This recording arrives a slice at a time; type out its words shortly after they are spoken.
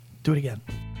Do it again.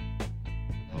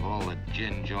 Of all the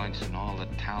gin joints in all the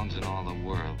towns in all the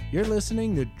world. You're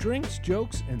listening to Drinks,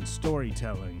 Jokes, and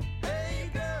Storytelling.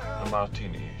 A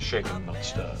martini, shaken, not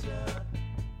stirred.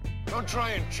 Don't try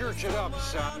and church it up,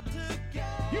 son.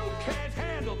 You can't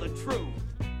handle the truth.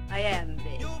 I am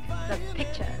big. The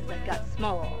picture that got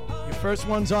small. Your first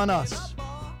one's on us.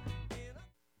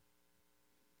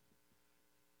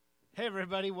 Hey,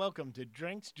 everybody. Welcome to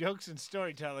Drinks, Jokes, and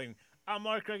Storytelling. I'm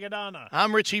Mark Rigodana.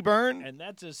 I'm Richie Byrne. And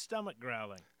that's his stomach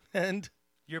growling. And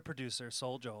your producer,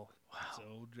 Soul Joel. Wow.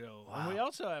 Soul Joe. Wow. And we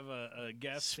also have a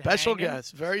guest. Special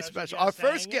guest. Very special. Our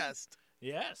first guest.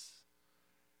 Yes.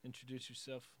 Introduce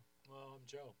yourself. Well, I'm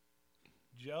Joe.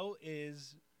 Joe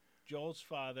is Joel's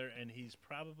father, and he's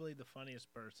probably the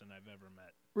funniest person I've ever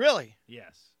met. Really?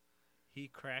 Yes. He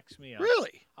cracks me up.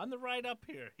 Really? On the ride up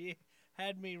here, he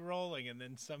had me rolling, and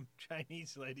then some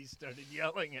Chinese lady started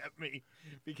yelling at me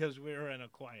because we were in a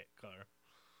quiet car.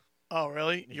 Oh,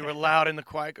 really? You were loud in the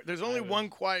quiet car? There's only one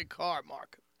quiet car,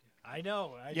 Mark. I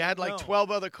know. You had like 12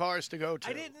 other cars to go to.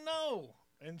 I didn't know.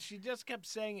 And she just kept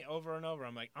saying it over and over.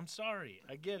 I'm like, I'm sorry.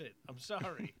 I get it. I'm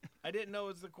sorry. I didn't know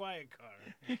it was the quiet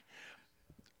car.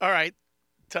 All right.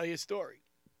 Tell you a story,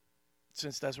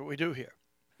 since that's what we do here.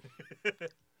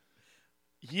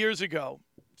 Years ago.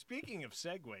 Speaking of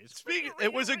segues.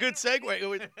 It was a good segue. It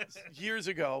was years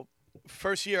ago,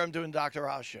 first year I'm doing Dr.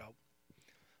 Oz show.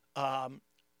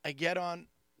 I get on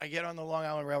the Long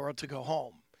Island Railroad to go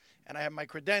home, and I have my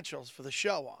credentials for the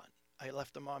show on. I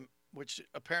left them on, which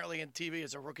apparently in TV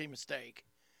is a rookie mistake.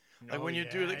 Like when you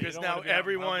do that, because now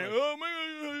everyone, oh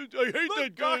my God, I hate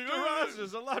that guy. Dr. Oz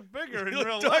is a lot bigger in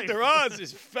real life. Dr. Oz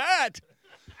is fat.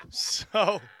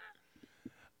 So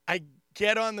I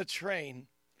get on the train,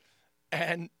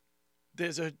 and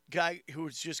there's a guy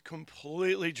who's just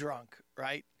completely drunk,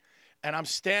 right? And I'm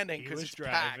standing because it's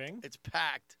driving. Packed. It's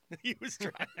packed. He was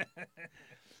driving.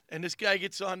 And this guy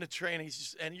gets on the train.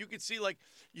 And you can see, like,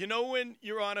 you know when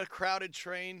you're on a crowded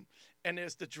train and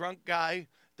there's the drunk guy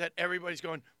that everybody's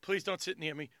going, please don't sit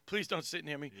near me. Please don't sit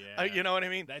near me. Yeah, you know what I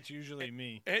mean? That's usually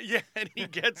me. And he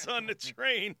gets on the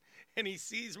train and he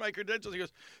sees my credentials. He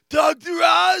goes, Dr.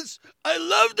 Oz, I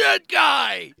love that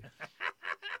guy.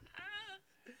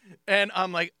 And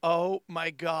I'm like, oh,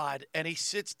 my God. And he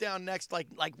sits down next, like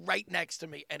right next to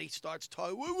me, and he starts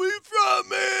talking, where we from,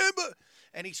 man?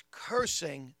 And he's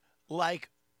cursing like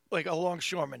a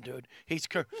longshoreman, dude. He's,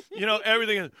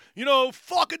 everything is,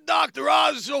 fucking Dr.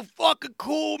 Oz is so fucking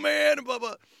cool, man. And blah,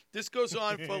 blah. This goes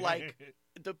on for, like,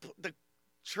 the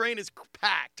train is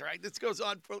packed, right? This goes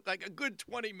on for, like, a good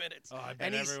 20 minutes. Oh, I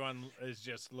bet everyone is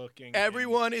just looking.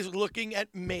 Everyone is looking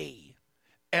at me.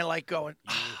 And like going,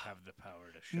 you have the power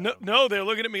to show. No, they're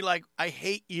looking at me like, I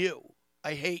hate you.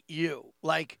 I hate you.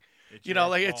 Like,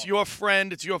 it's your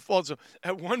friend. It's your fault. So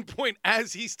at one point,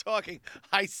 as he's talking,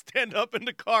 I stand up in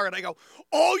the car and I go,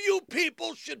 all you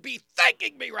people should be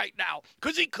thanking me right now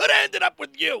because he could have ended up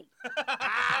with you.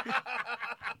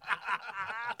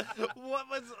 What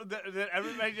was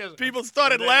everybody just? People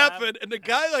started laughing, and the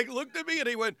guy like looked at me and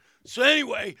he went, so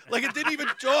anyway, like it didn't even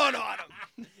dawn on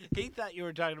him. He thought you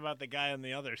were talking about the guy on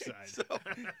the other side. So,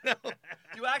 no.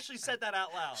 You actually said that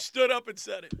out loud. Stood up and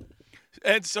said it.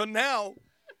 And so now,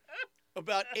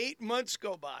 about 8 months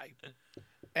go by,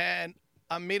 and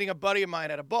I'm meeting a buddy of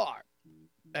mine at a bar,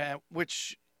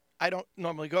 which I don't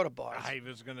normally go to bars. I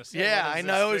was going to say, yeah, I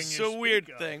know. It's a weird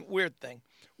thing.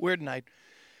 Weird night.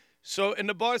 So, and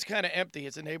the bar's kind of empty.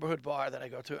 It's a neighborhood bar that I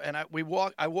go to, and I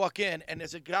walk in, and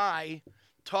there's a guy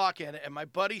talking, and my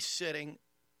buddy's sitting,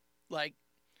 like,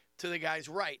 to the guy's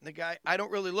right. And the guy, I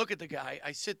don't really look at the guy.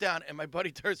 I sit down, and my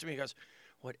buddy turns to me and goes,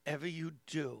 whatever you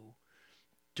do,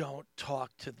 don't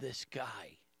talk to this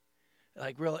guy.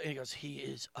 Like, really, and he goes, he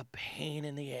is a pain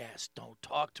in the ass. Don't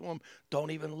talk to him. Don't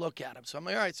even look at him. So I'm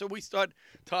like, all right. So we start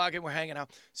talking. We're hanging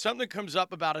out. Something comes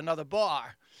up about another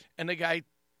bar, and the guy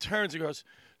turns and goes,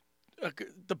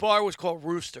 the bar was called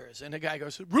Roosters. And the guy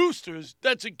goes, Roosters?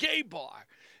 That's a gay bar.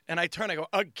 And I turn, I go,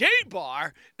 a gay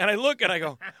bar? And I look and I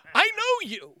go, I know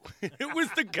you. It was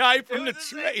the guy from the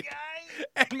train.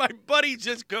 And my buddy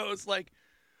just goes like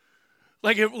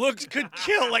it looks could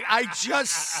kill. Like I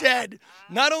just said,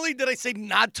 not only did I say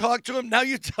not talk to him, now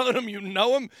you're telling him you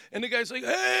know him. And the guy's like,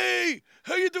 hey,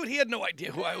 how you doing? He had no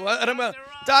idea who I was. And I'm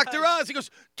Dr. Oz. He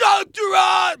goes, Dr.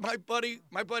 Oz. My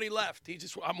buddy left.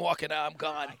 I'm walking out. I'm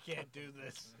gone. I can't do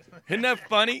this. Isn't that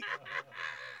funny?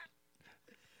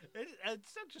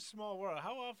 It's such a small world.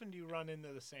 How often do you run into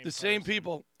the same same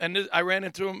people? And I ran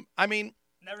into him. I mean,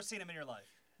 never seen him in your life.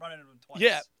 Run into him twice.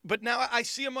 Yeah, but now I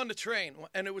see him on the train.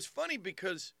 And it was funny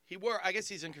because I guess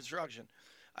he's in construction.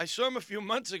 I saw him a few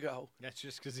months ago, That's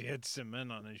just because he had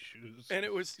cement on his shoes. and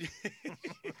it was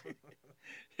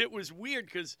it was weird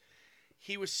because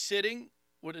he was sitting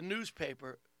with a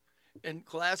newspaper and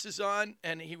glasses on,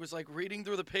 and he was like reading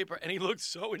through the paper, and he looked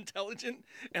so intelligent.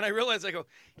 And I realized, I go,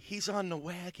 he's on the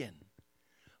wagon.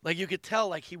 Like you could tell,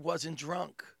 like he wasn't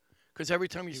drunk. Because every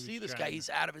time you see this guy, trying- he's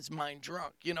out of his mind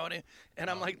drunk. You know what I mean? And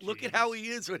I'm Oh, like, look at jeez. how he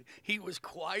is. He was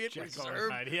quiet, Jekyll and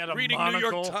reserved, Hyde. He had a reading New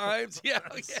York monocle, Times. Yeah,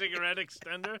 a yeah. cigarette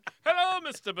extender. Hello,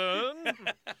 Mr. Byrne.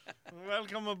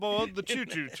 Welcome aboard the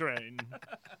choo-choo train.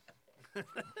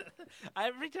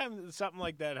 Every time something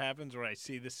like that happens where I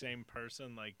see the same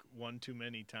person like one too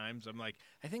many times, I'm like,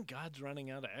 I think God's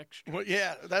running out of extra. Well,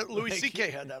 yeah, that Louis Like-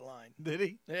 C.K. had that line. Did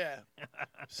he? Yeah.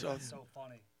 So, That's so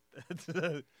funny.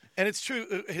 and it's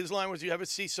true. His line was, "You ever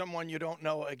see someone you don't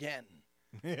know again?"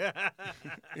 Yeah.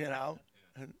 You know.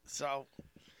 And so,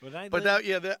 But but that,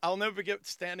 yeah, I'll never forget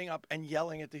standing up and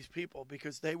yelling at these people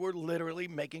because they were literally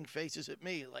making faces at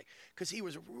me, like, because he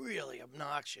was really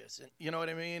obnoxious, and you know what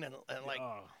I mean, and like,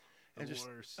 oh, and the just,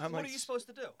 worst. I'm What like, are you supposed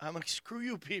to do? I'm like, screw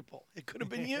you people. It could have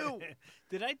been you.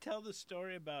 Did I tell the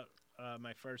story about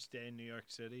my first day in New York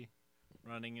City,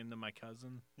 running into my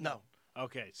cousin? No.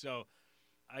 Okay, so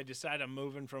I decided I'm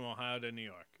moving from Ohio to New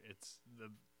York. It's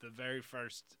the very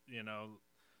first,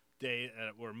 day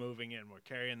that we're moving in. We're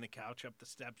carrying the couch up the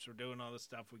steps. We're doing all this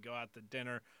stuff. We go out to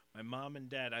dinner. My mom and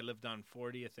dad, I lived on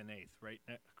 40th and 8th, right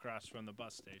across from the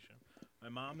bus station. My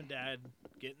mom and dad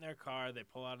get in their car. They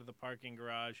pull out of the parking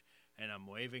garage, and I'm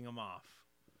waving them off.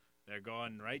 They're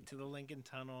going right to the Lincoln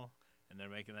Tunnel, and they're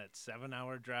making that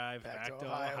 7-hour drive back to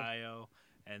Ohio.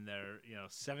 And their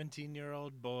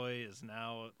 17-year-old boy is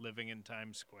now living in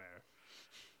Times Square.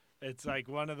 It's like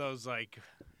one of those like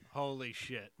holy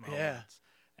shit moments. Yeah.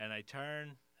 And I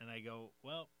turn and I go,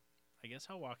 well, I guess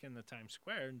I'll walk into Times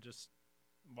Square and just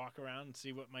walk around and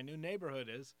see what my new neighborhood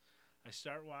is. I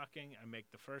start walking. I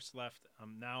make the first left.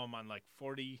 Now I'm on like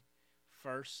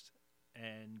 41st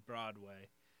and Broadway.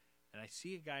 And I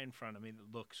see a guy in front of me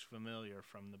that looks familiar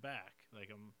from the back. Like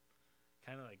I'm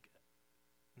kind of like,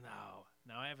 no.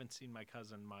 Now I haven't seen my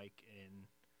cousin Mike in,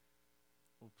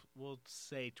 we'll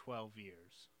say 12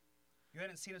 years. You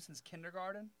hadn't seen him since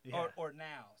kindergarten? Yeah. Or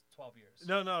now, 12 years?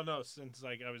 No, since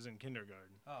like I was in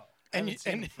kindergarten. Oh. And haven't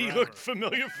seen him he forever. looked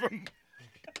familiar from.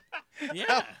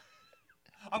 Yeah.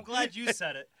 I'm glad you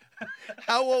said it.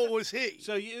 How old was he?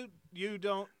 So you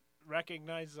don't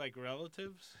recognize like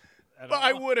relatives at Well, all?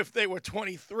 I would if they were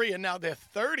 23 and now they're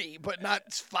 30, but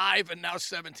not 5 and now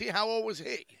 17. How old was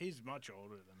he? He's much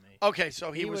older than me. Okay,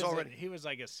 so he was already. He was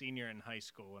like a senior in high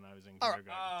school when I was in All right.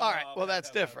 kindergarten. All right. Well, okay, that's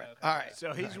okay, different. okay. All right.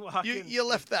 So he's walking. You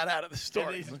left that out of the and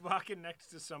story. he's walking next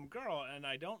to some girl, and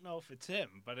I don't know if it's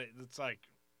him, but it's like.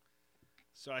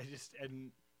 So I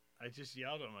just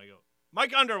yelled at him. I go,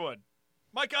 Mike Underwood,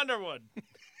 Mike Underwood.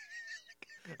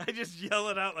 I just yell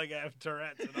it out like I have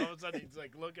Tourette's, and all of a sudden he's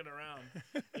like looking around.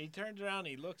 And he turns around,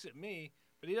 he looks at me,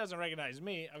 but he doesn't recognize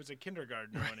me. I was a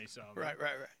kindergartner when he saw me. Right.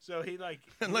 So he like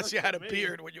Unless looks you had at a me,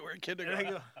 beard when you were in and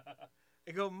kindergarten.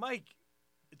 I go, Mike,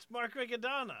 it's Mark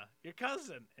Riccadonna, your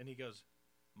cousin. And he goes,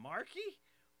 Marky?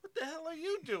 What the hell are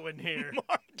you doing here?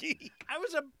 Marky. I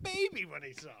was a baby when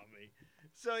he saw me.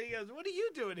 So he goes, what are you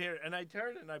doing here? And I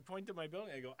turn and I point to my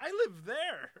building. I go, I live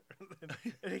there.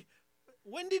 And he,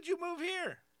 when did you move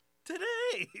here?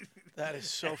 Today. That is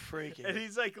so freaky. And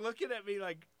he's like looking at me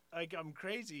like I'm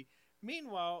crazy.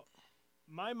 Meanwhile,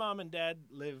 my mom and dad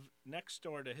live next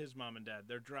door to his mom and dad.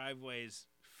 Their driveways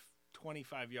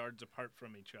 25 yards apart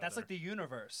from each other. That's like the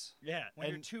universe. yeah. When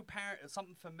your and, two parents,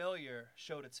 something familiar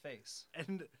showed its face.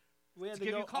 and we had To to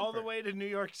give go you all the comfort. way to New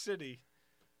York City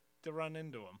to run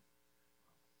into him.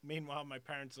 Meanwhile, my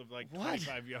parents live like What?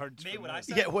 25 yards Me, from what I this.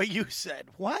 said? Yeah, what you said.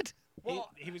 What?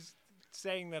 Well, he was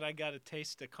saying that I got a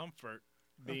taste of comfort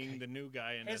being Okay. the new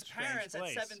guy in his a strange parents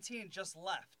place. at 17 just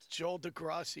left. Joel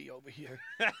DeGrassi over here.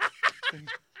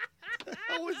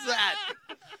 How was that?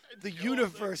 The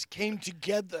universe came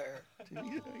together.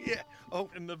 Yeah. Oh,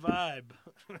 And the vibe.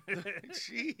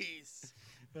 jeez.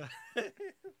 It's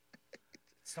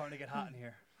starting to get hot in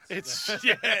here. It's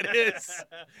yeah, it is.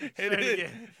 It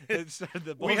is.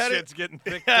 The We had it- bullshit's getting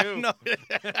thick Yeah, too. no.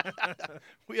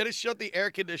 We had to shut the air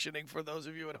conditioning for those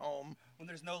of you at home, When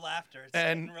there's no laughter, it's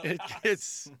and getting really hot.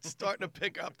 it's starting to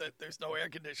pick up that there's no air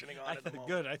conditioning on at the moment.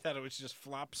 Good. I thought it was just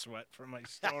flop sweat from my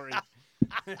story.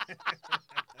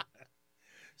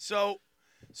 So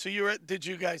you were? Did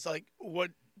you guys like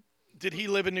what? Did he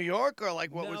live in New York or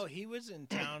like what no, was? he was in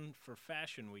town for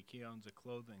Fashion Week. He owns a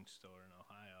clothing store in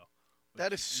Ohio.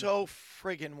 That is so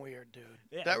friggin' weird, dude.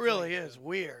 Yeah, That it's really like, is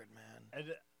weird, man. And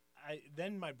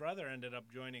then my brother ended up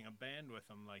joining a band with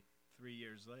him like 3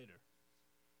 years later.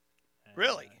 And,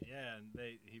 Really? Yeah, and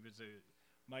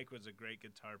Mike was a great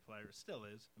guitar player, still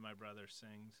is, and my brother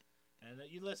sings. And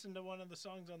you listened to one of the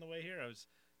songs on the way here. I was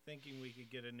thinking we could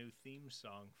get a new theme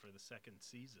song for the second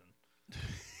season.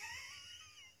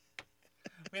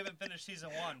 We haven't finished season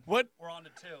 1. What? We're on to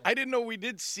 2. I didn't know we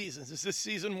did seasons. Is this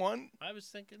season 1? I was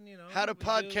thinking, How do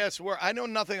podcasts work? I know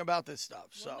nothing about this stuff.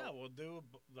 So no, we'll do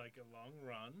like a long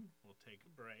run. We'll take a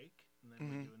break, and then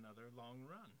we'll do another long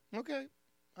run. Okay,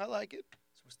 I like it.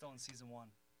 So we're still in season 1.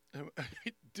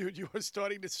 Dude, you are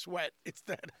starting to sweat. It's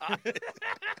that hot.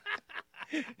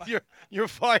 Your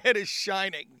forehead is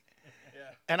shining.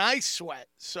 Yeah. And I sweat.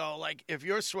 So, like, if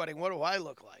you're sweating, what do I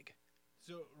look like?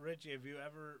 So, Richie, have you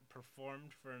ever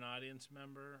performed for an audience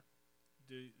member,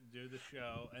 do the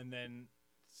show, and then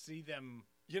see them?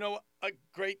 You know,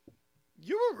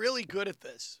 you were really good at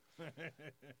this.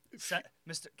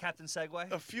 Mr. Captain Segway?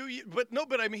 A few years, but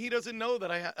I mean, he doesn't know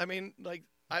that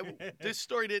this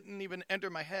story didn't even enter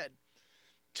my head.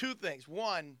 2 things.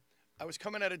 One, I was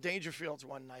coming out of Dangerfields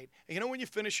one night. And you know when you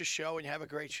finish a show and you have a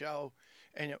great show,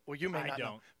 and you may not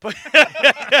know, but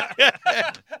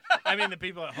I mean the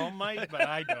people at home might, but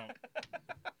I don't.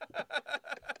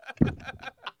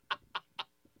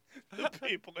 The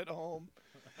people at home,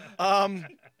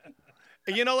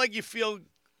 you know, like you feel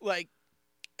like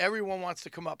everyone wants to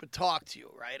come up and talk to you,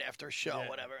 right, after a show,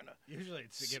 whatever. Usually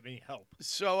it's to get me help.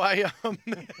 So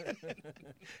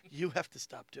you have to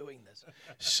stop doing this.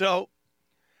 So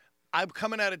I'm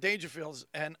coming out of Dangerfields,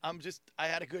 and I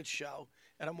had a good show,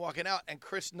 and I'm walking out, and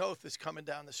Chris Noth is coming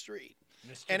down the street.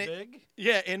 Mr. Big?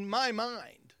 Yeah, in my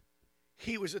mind,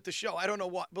 he was at the show. I don't know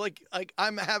what, but like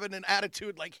I'm having an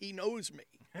attitude like he knows me.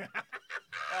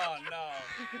 Oh, no.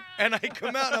 And I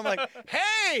come out, and I'm like,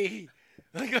 hey!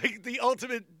 Like the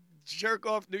ultimate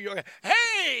jerk-off New Yorker.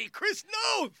 Hey, Chris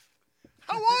Noth!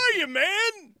 How are you,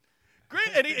 man?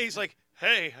 Great. And he's like,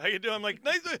 hey, how you doing? I'm like,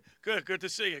 nice. Good to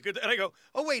see you. Good. And I go,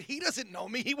 oh, wait, he doesn't know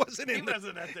me. He wasn't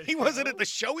at the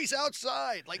show. He's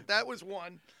outside. Like, that was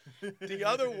one. The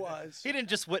other was. He didn't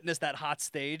just witness that hot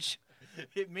stage.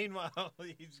 Meanwhile,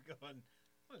 he's going,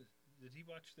 did he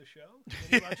watch the show? Did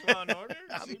he watch Law & Order?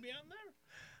 Is he be on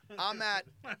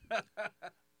there?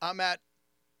 I'm at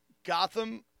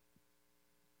Gotham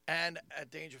and at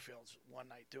Dangerfields one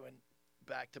night doing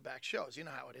back-to-back shows. You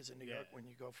know how it is in New York when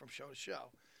you go from show to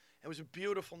show. It was a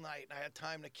beautiful night, and I had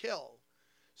time to kill.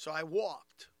 So I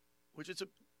walked, which is a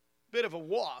bit of a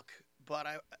walk, but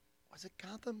was it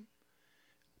Gotham?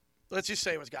 Let's just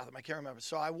say it was Gotham. I can't remember.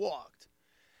 So I walked,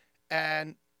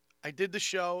 and I did the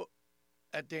show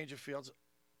at Dangerfields.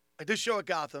 I did the show at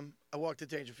Gotham. I walked to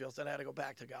Dangerfields, then I had to go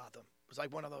back to Gotham. It was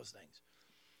like one of those things.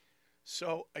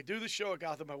 So I do the show at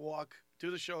Gotham. I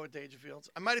do the show at Dangerfields.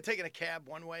 I might have taken a cab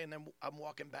one way, and then I'm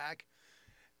walking back,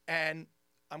 and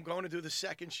I'm going to do the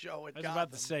second show at Gotham. I was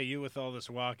about to say, you with all this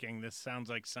walking, this sounds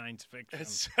like science fiction.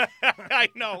 I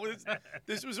know.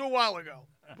 This was a while ago.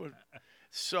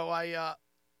 So I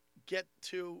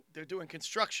they're doing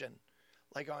construction,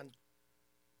 like on,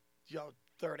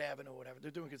 3rd Avenue or whatever. They're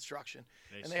doing construction.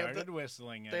 They and started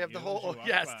whistling at They have you the as whole, you walked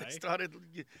yes, by. they started.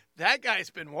 That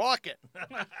guy's been walking.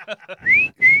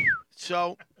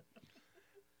 So,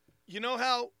 you know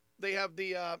how they have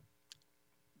the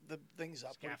things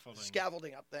up.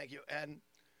 Scaffolding up, thank you. And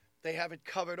they have it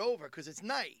covered over because it's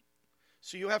night.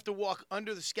 So you have to walk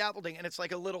under the scaffolding, and it's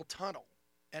like a little tunnel.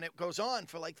 And it goes on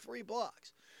for like 3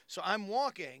 blocks. So I'm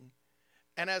walking,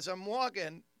 and as I'm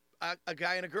walking, a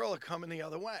guy and a girl are coming the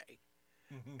other way.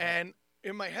 And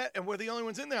in my head, and we're the only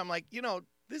ones in there, I'm like,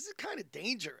 this is kind of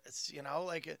dangerous,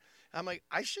 like, I'm like,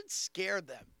 I should scare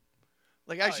them.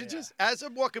 Like, I should just, as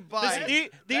I'm walking by.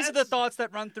 These are the thoughts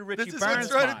that run through Richie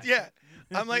Burns' mind. Yeah.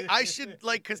 I'm like, I should,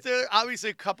 like, because they're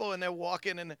obviously a couple, and they're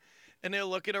walking, and they're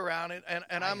looking around, and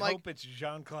I'm like. I hope it's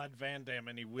Jean-Claude Van Damme,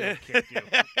 and he will kick you.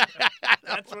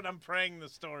 That's what I'm praying the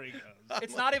story goes.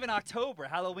 It's not even October,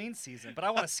 Halloween season, but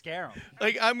I want to scare them.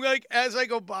 Like, I'm like, as I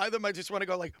go by them, I just want to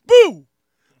go like, boo!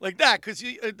 Like that, because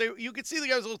you could see the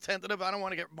guy was a little tentative. I don't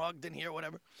want to get mugged in here,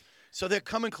 whatever. So they're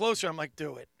coming closer. I'm like,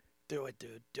 do it, dude,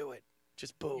 do it.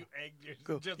 Just boo. You egged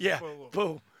go. Just yeah,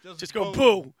 boo. Just go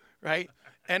boo, right?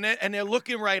 And they're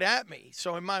looking right at me.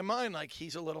 So in my mind, like,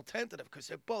 he's a little tentative because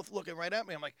they're both looking right at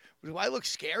me. I'm like, do I look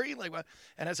scary? Like, what?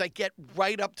 And as I get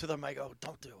right up to them, I go,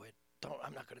 don't do it.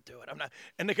 I'm not going to do it. I'm not.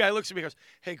 And the guy looks at me and goes,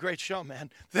 hey, great show, man.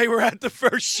 They were at the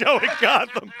first show at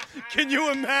Gotham. Can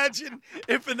you imagine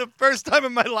if in the first time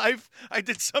in my life I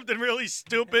did something really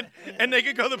stupid and they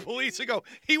could go to the police and go,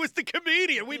 he was the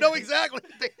comedian. We know exactly.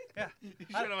 Yeah.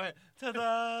 I don't know.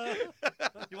 Ta-da!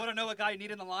 You want to know what guy you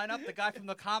need in the lineup? The guy from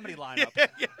the comedy lineup.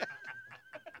 Yeah.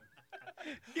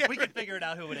 Yeah. We can figure it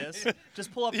out who it is.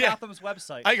 Just pull up Yeah. Gotham's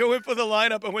website. I go in for the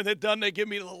lineup, and when they're done, they give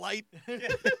me the light.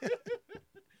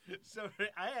 So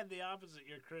I had the opposite.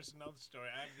 Your Chris knows the story.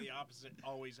 I have the opposite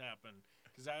always happen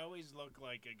because I always look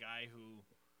like a guy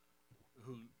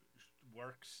who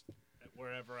works at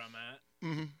wherever I'm at,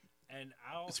 Mm-hmm. and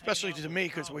I'll Especially hang out to with me, the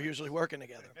because we're comics. usually working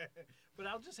together. But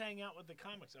I'll just hang out with the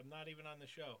comics. I'm not even on the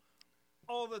show.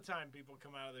 All the time, people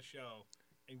come out of the show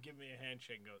and give me a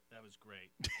handshake and go, "That was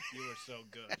great. You were so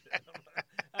good."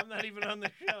 I'm not even on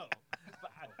the show.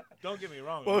 But don't get me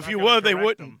wrong. Well, I'm if not you gonna were, they correct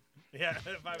wouldn't. them. Yeah,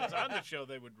 if I was on the show,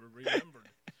 they would remember.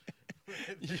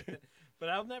 But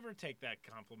I'll never take that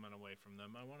compliment away from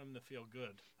them. I want them to feel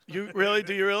good. You really?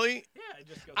 Do you really? Yeah, I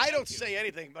just go. I "Thank don't you." say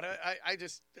anything, but I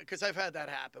just because I've had that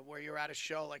happen where you're at a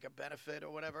show like a benefit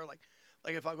or whatever, like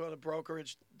if I go to the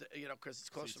brokerage, because it's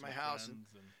close See to my some house, friends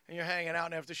and you're hanging out,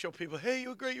 and after the show, people, hey, you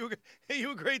were great, hey, you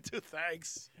were great too,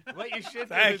 thanks. What you should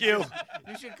do Thank is you.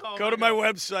 You should call. Go them to and my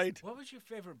go, website. What was your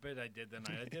favorite bit I did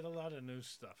tonight? I did a lot of new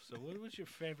stuff. So what was your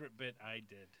favorite bit I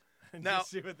did? And Now- just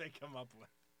see what they come up with.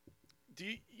 Do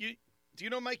you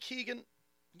know Mike Keegan?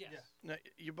 Yes. No,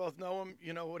 you both know him.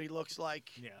 You know what he looks like.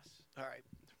 Yes. All right.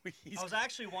 He's- I was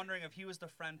actually wondering if he was the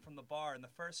friend from the bar in the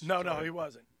first. No, story. he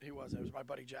wasn't. He wasn't. It was my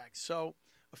buddy Jack. So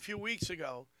a few weeks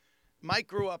ago, Mike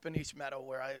grew up in East Meadow,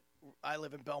 where I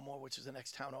live in Belmore, which is the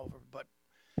next town over.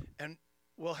 And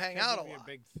we'll hang Because out a of your lot.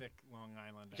 big, thick Long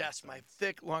Island Yes, accent. my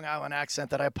thick Long Island accent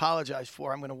that I apologize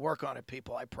for. I'm going to work on it,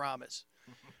 people. I promise.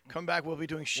 Come back, we'll be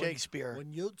doing Shakespeare.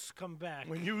 When youths come back.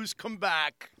 When yous come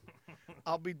back,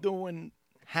 I'll be doing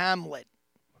Hamlet.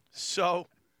 So,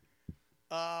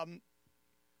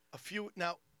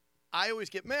 now, I always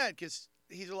get mad because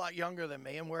he's a lot younger than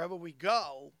me, and wherever we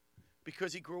go,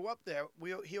 because he grew up there,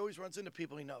 he always runs into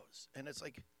people he knows. And it's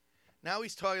like, now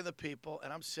he's talking to the people,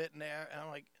 and I'm sitting there, and I'm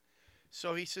like,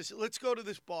 so he says, let's go to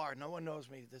this bar. No one knows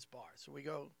me at this bar. So we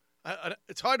go.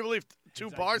 It's hard to believe two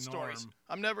He's like bar Norm. stories.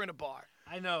 I'm never in a bar.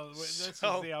 I know. This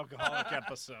So- is the alcoholic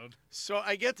episode. So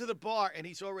I get to the bar, and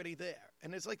he's already there.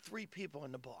 And there's like 3 people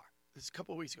in the bar. This is a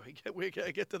couple of weeks ago.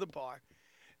 I get to the bar,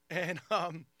 and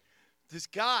this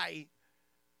guy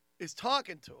is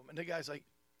talking to him. And the guy's like,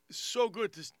 so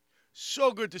good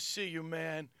to see you,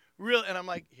 man. Real. And I'm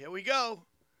like, here we go.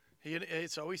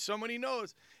 It's always someone he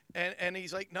knows. And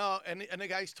he's like, no. And the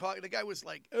guy's talking. The guy was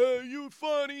like, you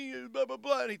funny, blah, blah,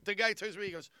 blah. And the guy turns to me,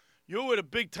 he goes, you're with a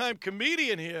big-time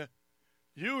comedian here.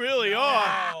 You really are.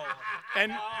 Oh.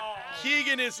 And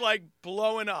Keegan is like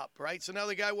blowing up, right? So now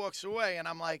the guy walks away, and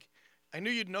I'm like, I knew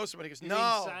you'd know somebody. He goes, You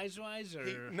no. think size-wise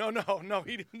or? No,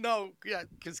 he didn't know. Yeah,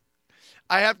 because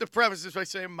I have to preface this by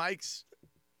saying Mike's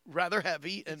rather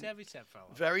heavy and He's a heavy-set fellow.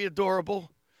 very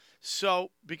adorable. So,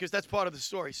 because that's part of the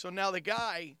story. So now the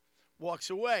guy walks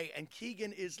away, and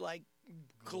Keegan is like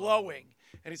glowing.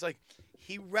 And he's like,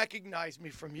 he recognized me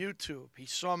from YouTube. He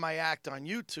saw my act on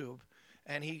YouTube,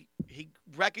 and he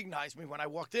recognized me when I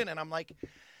walked in. And I'm like,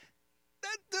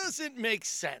 that doesn't make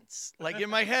sense. Like in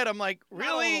my head, I'm like, Not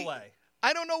all really? the way.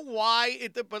 I don't know why,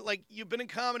 but like you've been in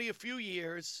comedy a few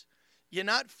years. You're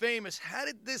not famous. How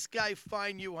did this guy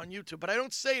find you on YouTube? But I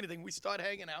don't say anything. We start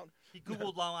hanging out. He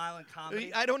Googled Long Island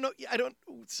comedy. I don't know. I don't.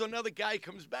 So now the guy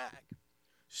comes back,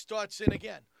 starts in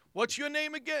again. What's your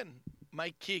name again?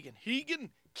 Mike Keegan.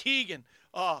 Keegan.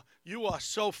 Oh, you are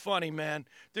so funny, man.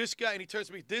 This guy, and he turns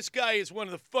to me. This guy is one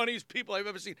of the funniest people I've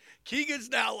ever seen. Keegan's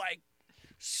now like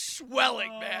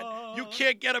swelling, man. You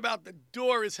can't get him out the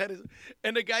door. His head is,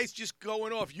 and the guy's just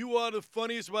going off. You are the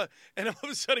funniest one. And all of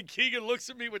a sudden, Keegan looks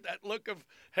at me with that look of,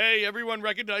 hey, everyone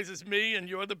recognizes me, and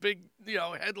you're the big,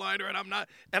 headliner, and I'm not.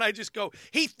 And I just go,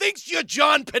 he thinks you're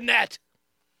John Panette.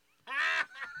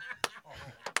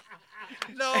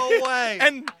 No way.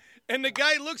 And the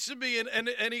guy looks at me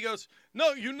and he goes,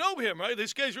 no, you know him, right?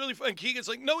 This guy's really fun. And Keegan's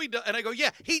like, no, he doesn't. And I go,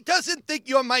 yeah, he doesn't think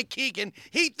you're Mike Keegan.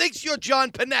 He thinks you're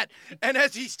John Panette. And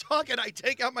as he's talking, I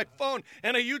take out my phone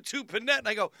and I YouTube Panette. And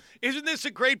I go, isn't this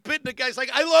a great bit? And the guy's like,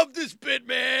 I love this bit,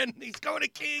 man. He's going to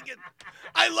Keegan.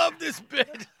 I love this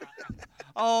bit.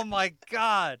 Oh my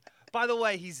God. By the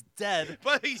way, he's dead.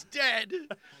 But he's dead.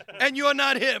 And you're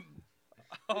not him.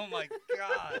 Oh my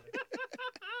God.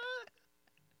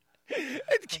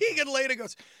 And Keegan later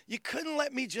goes, you couldn't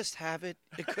let me just have it.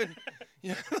 You couldn't.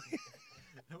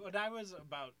 When I was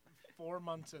about 4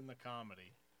 months in the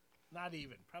comedy, not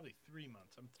even, probably 3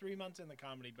 months. I'm 3 months in the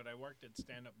comedy, but I worked at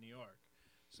Stand Up New York.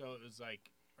 So it was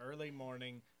like early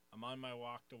morning. I'm on my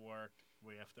walk to work.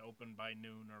 We have to open by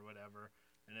noon or whatever.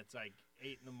 And it's like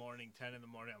 8 in the morning, 10 in the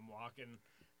morning. I'm walking,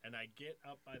 and I get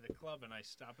up by the club, and I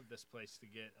stop at this place to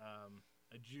get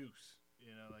a juice,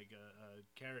 like a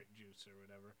carrot juice or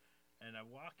whatever. And I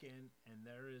walk in, and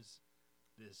there is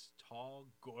this tall,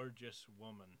 gorgeous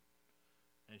woman.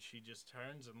 And she just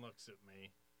turns and looks at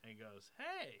me and goes,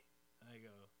 "Hey." I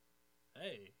go,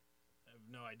 "Hey." I have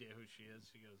no idea who she is.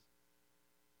 She goes,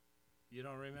 "You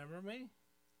don't remember me?"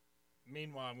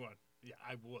 Meanwhile, I'm going, "Yeah,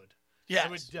 I would. Yes. I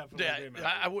would definitely remember.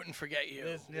 I wouldn't forget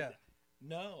you.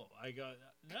 No." I go,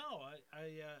 "No,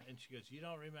 and she goes, "You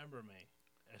don't remember me."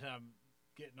 And I'm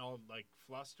getting all, like,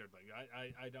 flustered. Like,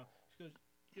 I don't. She goes,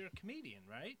 "You're a comedian,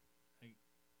 right?"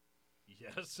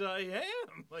 "Yes, I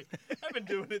am. Like, I've been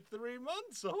doing it 3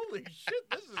 months. Holy shit,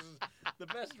 this is the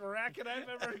best racket I've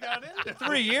ever got into."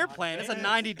 3-year plan. It's a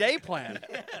 90-day plan.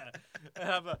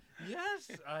 Yeah.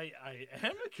 Yes, I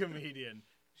am a comedian.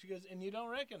 She goes, "And you don't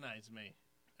recognize me."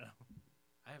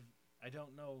 I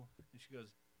don't know. And she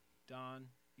goes, "Don,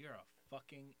 you're a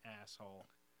fucking asshole.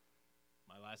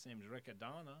 My last name's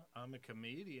Riccadonna. I'm a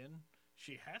comedian.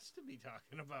 She has to be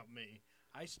talking about me."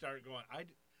 I start going,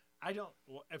 I don't,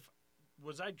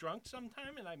 was I drunk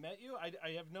sometime and I met you?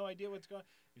 I have no idea what's going on.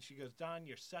 And she goes, "Don,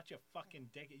 you're such a fucking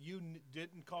dick. You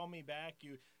didn't call me back."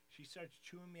 She starts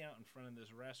chewing me out in front of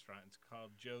this restaurant. It's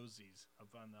called Josie's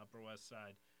up on the Upper West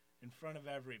Side, in front of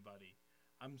everybody.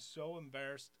 I'm so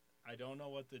embarrassed. I don't know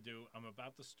what to do. I'm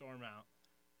about to storm out.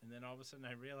 And then all of a sudden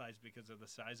I realized, because of the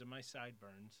size of my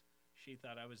sideburns, she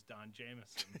thought I was Don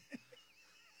Jameson.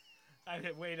 I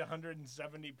had weighed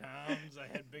 170 pounds. I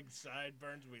had big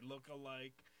sideburns. We look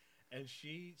alike. And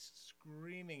she's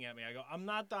screaming at me. I go, "I'm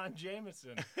not Don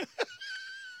Jameson."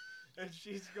 And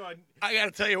she's going, I got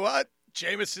to tell you what,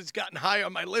 Jameson's gotten high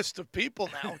on my list of people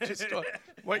now. Just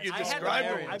what you described.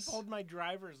 I pulled my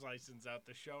driver's license out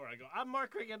to show her. I go, "I'm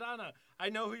Mark Riccadonna. I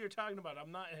know who you're talking about.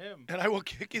 I'm not him." And I will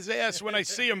kick his ass when I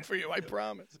see him for you, I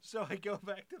promise. So I go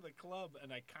back to the club,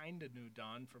 and I kind of knew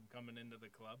Don from coming into the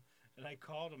club. And I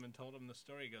called him and told him the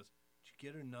story. He goes, "Did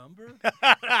you get her number?"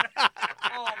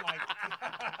 Oh, my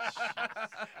God.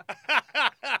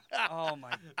 Oh,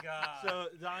 my God. So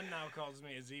Don now calls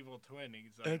me his evil twin.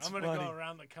 He's like, That's "I'm going to funny. go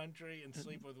around the country and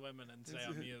sleep with women and say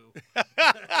I'm you."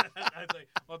 I think,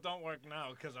 "Well, don't work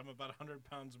now, because I'm about 100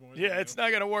 pounds more than you." Yeah, it's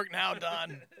not going to work now,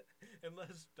 Don.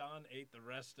 Unless Don ate the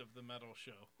rest of the metal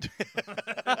show.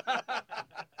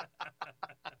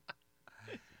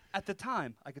 At the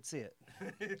time, I could see it.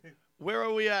 Where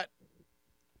are we at?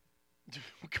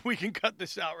 We can cut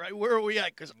this out, right? Where are we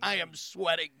at? Because I am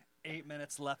sweating. 8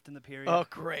 minutes left in the period. Oh,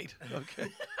 great. Okay.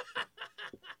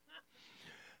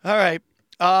 All right.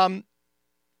 Have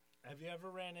you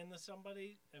ever ran into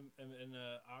somebody in an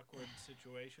awkward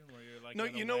situation where you're like, no,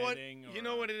 at a you know what? wedding You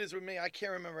know what it is with me? I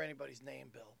can't remember anybody's name,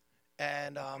 Bill.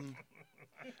 And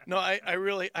no,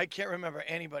 I can't remember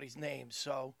anybody's name.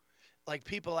 So, like,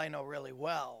 people I know really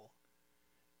well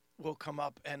will come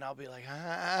up and I'll be like,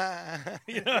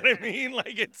 you know what I mean?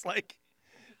 Like, it's like,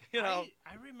 you know.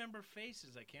 I remember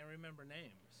faces. I can't remember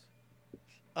names.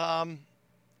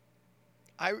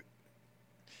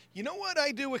 You know what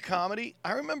I do with comedy?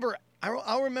 I'll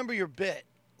remember your bit.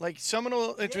 Like, someone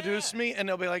will introduce me and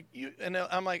they'll be like,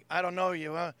 I'm like, "I don't know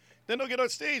you." Then they'll get on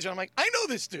stage and I'm like, "I know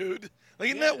this dude." Like,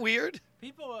 isn't that weird?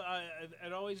 People,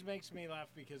 it always makes me laugh,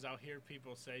 because I'll hear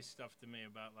people say stuff to me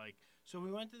about, like, "So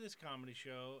we went to this comedy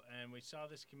show and we saw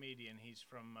this comedian. He's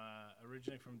from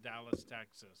originally from Dallas,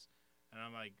 Texas." And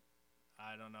I'm like,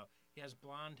 "I don't know. He has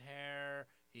blonde hair.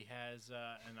 He has,"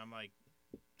 and I'm like,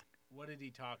 "What did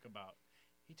he talk about?"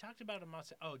 He talked about a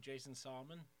mustache. "Oh, Jason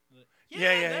Solomon."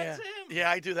 Yeah, that's him.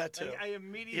 Yeah, I do that too. I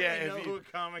immediately know who a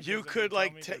comic is. You could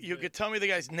could tell me the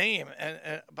guy's name,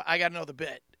 but I got to know the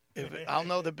bit. I'll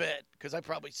know the bit because I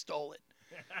probably stole it.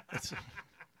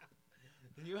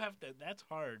 You have to. That's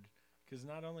hard, because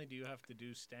not only do you have to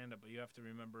do stand-up, but you have to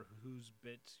remember whose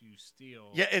bits you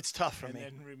steal. Yeah, it's tough for me.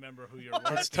 And then remember who you're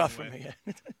working It's tough for with, me.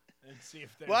 And see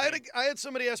if they're. Well, I had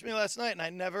somebody ask me last night, and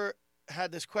I never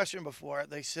had this question before.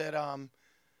 They said,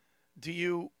 "Do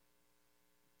you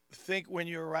think when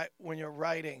you're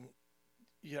writing,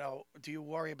 you know, do you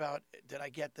worry about, did I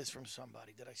get this from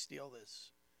somebody? Did I steal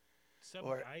this?"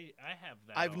 I have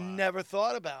that. I've never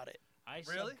thought about it.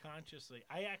 Really? Subconsciously,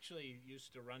 I actually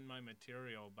used to run my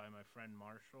material by my friend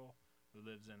Marshall, who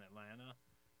lives in Atlanta.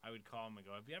 I would call him and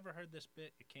go, "Have you ever heard this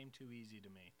bit? It came too easy to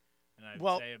me." And I'd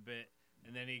say a bit,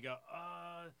 and then he'd go,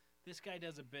 "This guy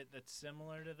does a bit that's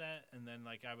similar to that," and then,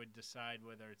 like, I would decide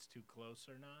whether it's too close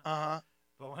or not. Uh-huh.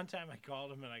 But one time I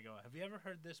called him and I go, "Have you ever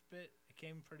heard this bit? It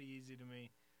came pretty easy to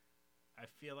me. I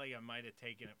feel like I might have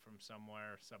taken it from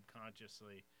somewhere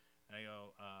subconsciously." And I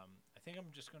go, "I think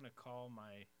I'm just going to call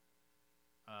my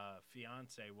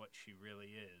fiance what she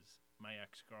really is, my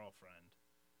ex-girlfriend."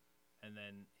 And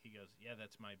then he goes, "Yeah,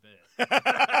 that's my bit."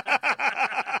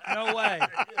 No way.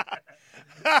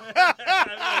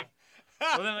 I'm like,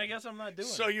 Well, then I guess I'm not doing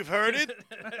So it. you've heard it.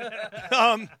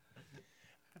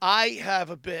 I have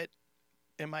a bit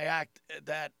in my act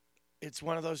that it's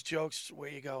one of those jokes where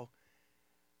you go,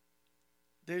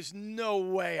 "There's no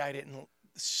way I didn't."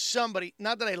 Somebody,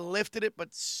 not that I lifted it,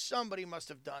 but somebody must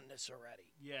have done this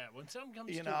already. Yeah, when something comes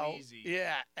You too know, easy.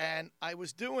 yeah. And I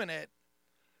was doing it,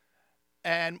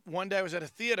 and one day I was at a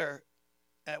theater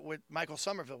with Michael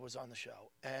Somerville was on the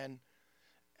show, and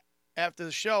after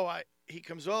the show, he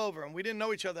comes over, and we didn't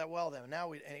know each other that well then.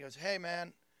 And he goes, "Hey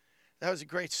man, that was a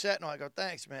great set." And I go,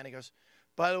 "Thanks, man." He goes,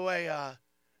 "By the way,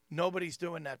 nobody's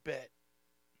doing that bit,"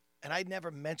 and I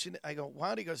never mentioned it. I go,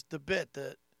 "Why?" He goes, "The bit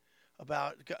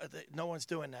about no one's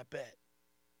doing that bit,"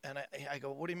 and I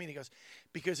go, "What do you mean?" He goes,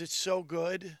 "Because it's so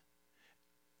good."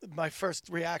 My first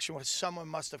reaction was someone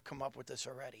must have come up with this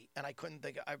already, and I couldn't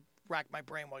think. I racked my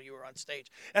brain while you were on stage,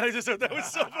 and I just thought that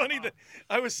was so funny that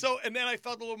I was so. And then I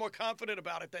felt a little more confident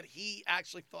about it that he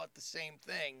actually thought the same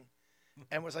thing,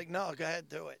 and was like, "No, go ahead,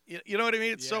 do it." You know what I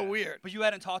mean? It's so Yeah. weird. But you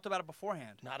hadn't talked about it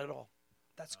beforehand. Not at all.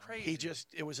 That's crazy.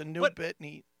 It was a new But- bit, and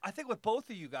he. I think with both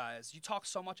of you guys, you talk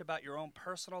so much about your own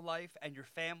personal life and your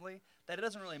family that it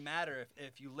doesn't really matter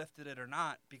if you lifted it or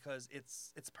not because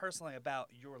it's personally about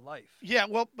your life. Yeah,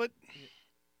 well, but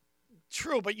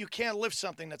true, but you can't lift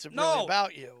something that's really No.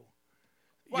 about you.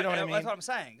 You Right, know what I That's mean? what I'm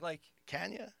saying. Like,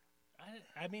 Can you?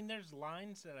 I mean, there's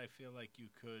lines that I feel like you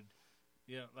could,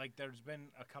 like there's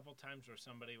been a couple times where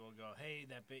somebody will go, "Hey,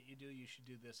 that bit you do, you should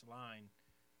do this line,"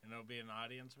 and it'll be an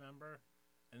audience member,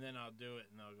 and then I'll do it,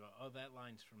 and they'll go, "Oh, that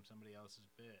line's from somebody else's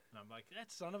bit," and I'm like,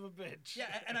 "That son of a bitch."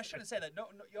 yeah, and I shouldn't say that. No,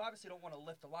 you obviously don't want to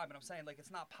lift a line, but I'm saying like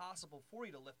it's not possible for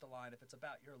you to lift a line if it's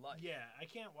about your life. Yeah, I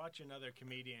can't watch another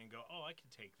comedian and go, "Oh, I can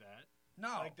take that."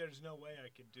 No. Like, there's no way I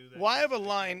could do that. Well, I have a It's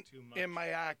line too much. in my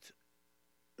act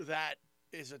that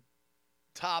is a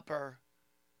topper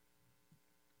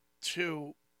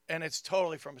to, and it's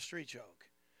totally from a street joke,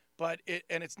 but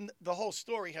the whole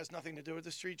story has nothing to do with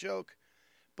the street joke,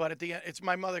 but at the end, it's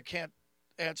my mother can't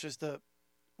answers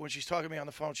when she's talking to me on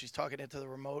the phone, she's talking into the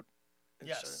remote.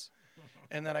 Yes.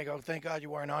 And then I go, "Thank God you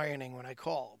weren't ironing when I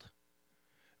called,"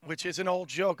 which is an old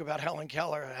joke about Helen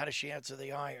Keller. How does she answer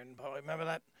the iron? But remember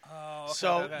that? Oh, okay,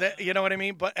 So okay. you know what I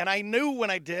mean. And I knew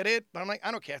when I did it, but I'm like, I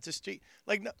don't care. It's a street.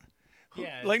 Like no,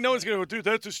 Yeah, like it's no one's like- gonna go, "Dude,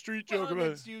 that's a street Well, joke and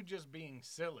about." it's you just being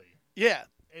silly. Yeah,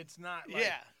 It's not like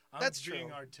yeah, I'm that's being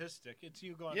true. artistic. It's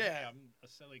you going, Yeah. "Hey, I'm a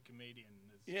silly comedian."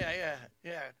 It's-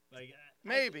 yeah. Like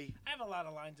Maybe. I have a lot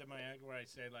of lines in my act where I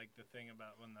say like the thing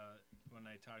about when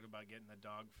I talk about getting the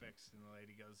dog fixed, and the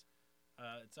lady goes,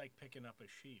 "It's like picking up a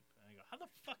sheep." And I go, "How the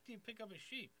fuck do you pick up a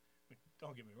sheep?" Like,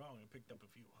 don't get me wrong, I picked up a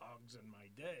few hogs in my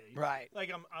day. Right. Like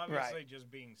I'm obviously just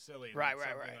being silly. and Right, it's right,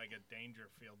 something right. like a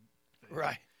Dangerfield thing.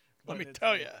 Right. But Let me it's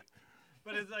tell like- you.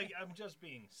 But it's like I'm just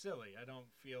being silly. I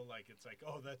don't feel like it's like,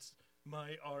 "Oh, that's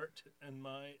my art and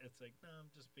my." It's like, no, I'm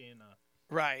just being a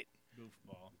Right.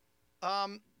 goofball.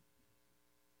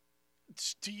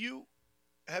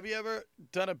 Have you ever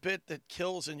done a bit that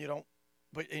kills and you don't,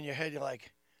 but in your head you're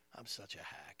like, "I'm such a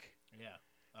hack." Yeah.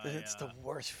 It's the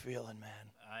worst feeling,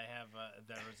 man. I have.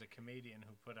 There was a comedian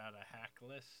who put out a hack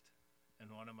list, and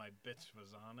one of my bits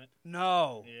was on it.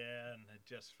 No. Yeah, and it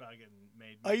just fucking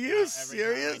made me. Are you every time I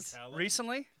serious? tell it.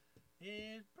 Recently?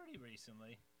 Yeah, pretty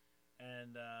recently.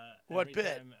 And What every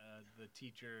bit? Time, the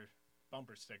teacher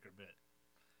bumper sticker bit,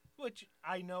 which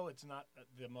I know it's not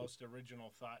the most original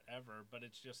thought ever, but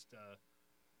it's just a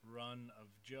run of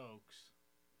jokes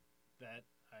that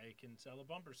I can sell a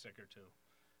bumper sticker to.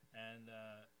 And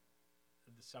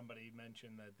somebody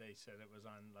mentioned that they said it was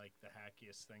on like the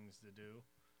hackiest things to do,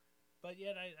 but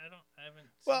yet I haven't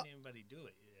Well, seen anybody do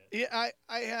it yet. Yeah,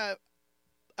 I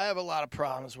have a lot of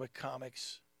problems with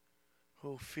comics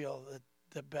who feel that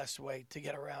the best way to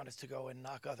get around is to go and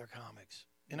knock other comics.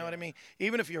 You know what I mean?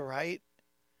 Even if you're right.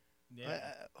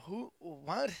 Yeah. Who?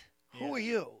 What? Who Yeah. are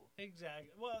you? Exactly.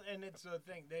 Well, and it's the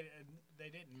thing they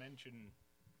didn't mention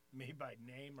me by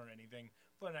name or anything.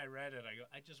 When I read it, I go,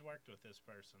 "I just worked with this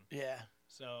person." Yeah.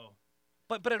 So.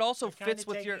 But it also they're kinda fits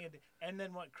with your. taking it- And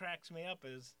then what cracks me up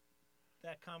is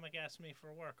that comic asks me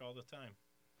for work all the time.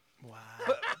 Wow.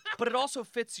 But it also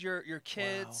fits your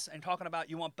kids and talking about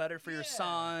you want better for your Yeah.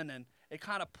 son, and it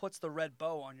kind of puts the red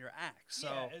bow on your act.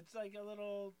 So Yeah, it's like a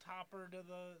little topper to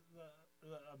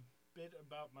a bit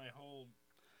about my whole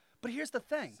But here's the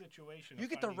thing: situation. you of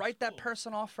get to finding write that school.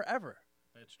 person off forever.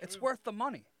 That's It's true. worth the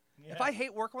money. Yeah. If I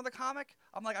hate working with a comic,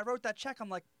 I'm like, I wrote that check. I'm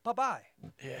like, bye bye.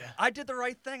 Yeah. I did the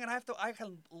right thing, and I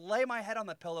can lay my head on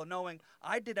the pillow knowing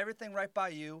I did everything right by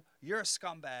you. You're a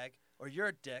scumbag or you're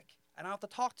a dick, and I don't have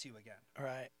to talk to you again.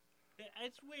 Right.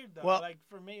 It's weird though. Well- like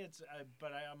for me, it's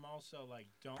but I'm also like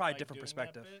don't Probably like different doing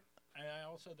perspective. That bit.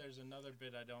 And there's another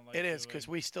bit I don't like. It is because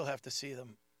we still have to see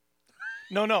them.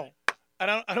 No,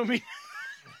 I don't mean.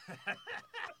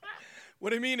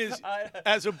 What I mean is,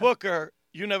 as a booker,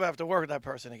 you never have to work with that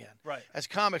person again. Right. As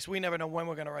comics, we never know when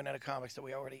we're going to run out of comics that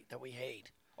we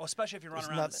hate. Oh, especially if you run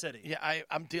around the city. Yeah,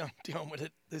 I'm dealing with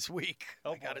it this week.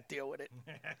 I got to deal with it.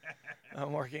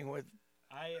 I'm working with.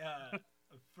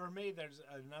 For me, there's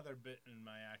another bit in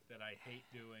my act that I hate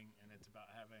doing, and it's about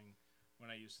having when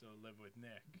I used to live with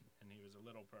Nick, and he was a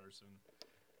little person,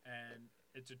 and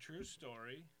it's a true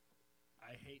story.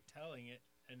 I hate telling it,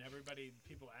 and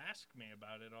people ask me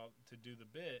about it all to do the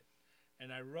bit,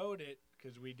 and I wrote it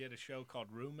because we did a show called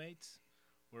Roommates,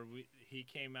 where I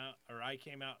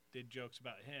came out, did jokes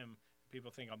about him. People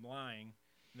think I'm lying,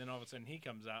 and then all of a sudden he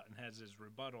comes out and has his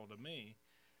rebuttal to me,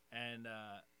 and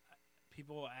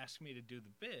people will ask me to do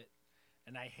the bit,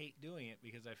 and I hate doing it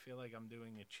because I feel like I'm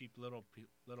doing a cheap little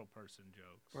person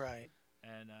jokes. Right.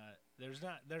 And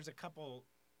there's a couple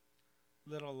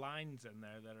little lines in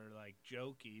there that are like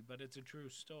jokey, but it's a true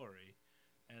story,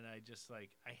 and I just I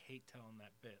hate telling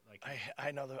that bit. Like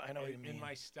I know what you mean. In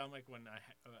my stomach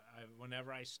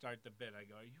whenever I start the bit, I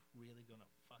go, "Are you really gonna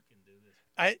fucking do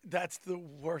this?" That's the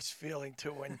worst feeling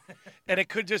too. And it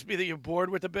could just be that you're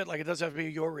bored with the bit. Like it doesn't have to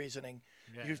be your reasoning.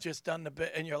 Yeah. You've just done the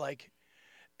bit, and you're like.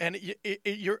 And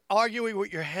you're arguing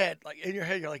with your head. Like, in your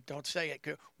head, you're like, don't say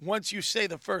it. Once you say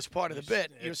the first part of the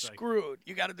bit, you're screwed.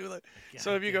 You got to do the...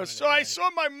 So if you go, so I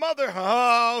saw my mother.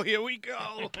 Oh, here we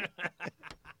go.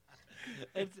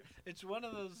 It's one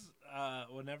of those...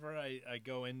 whenever I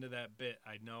go into that bit,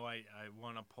 I know I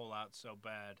want to pull out so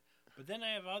bad. But then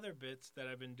I have other bits that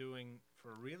I've been doing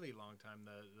for a really long time,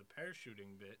 the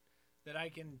parachuting bit, that I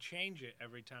can change it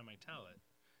every time I tell it.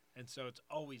 And so it's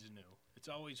always new. It's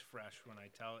always fresh when I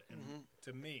tell it. And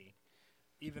to me,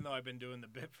 even though I've been doing the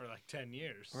bit for like 10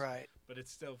 years, right? But it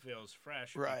still feels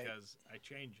fresh because I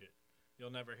change it.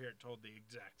 You'll never hear it told the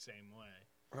exact same way.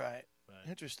 Right. But,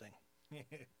 interesting.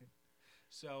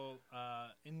 So,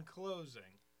 in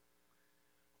closing,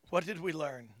 what did we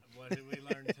learn? What did we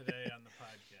learn today on the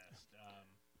podcast?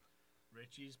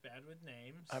 Richie's bad with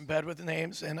names. I'm bad with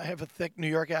names, and I have a thick New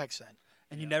York accent.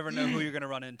 And you never know who you're going to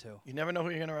run into. You never know who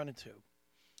you're going to run into.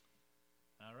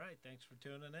 All right. Thanks for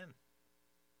tuning in.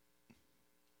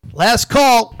 Last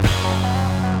call.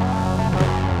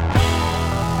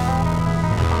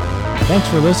 Thanks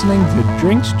for listening to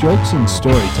Drinks, Jokes, and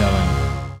Storytelling.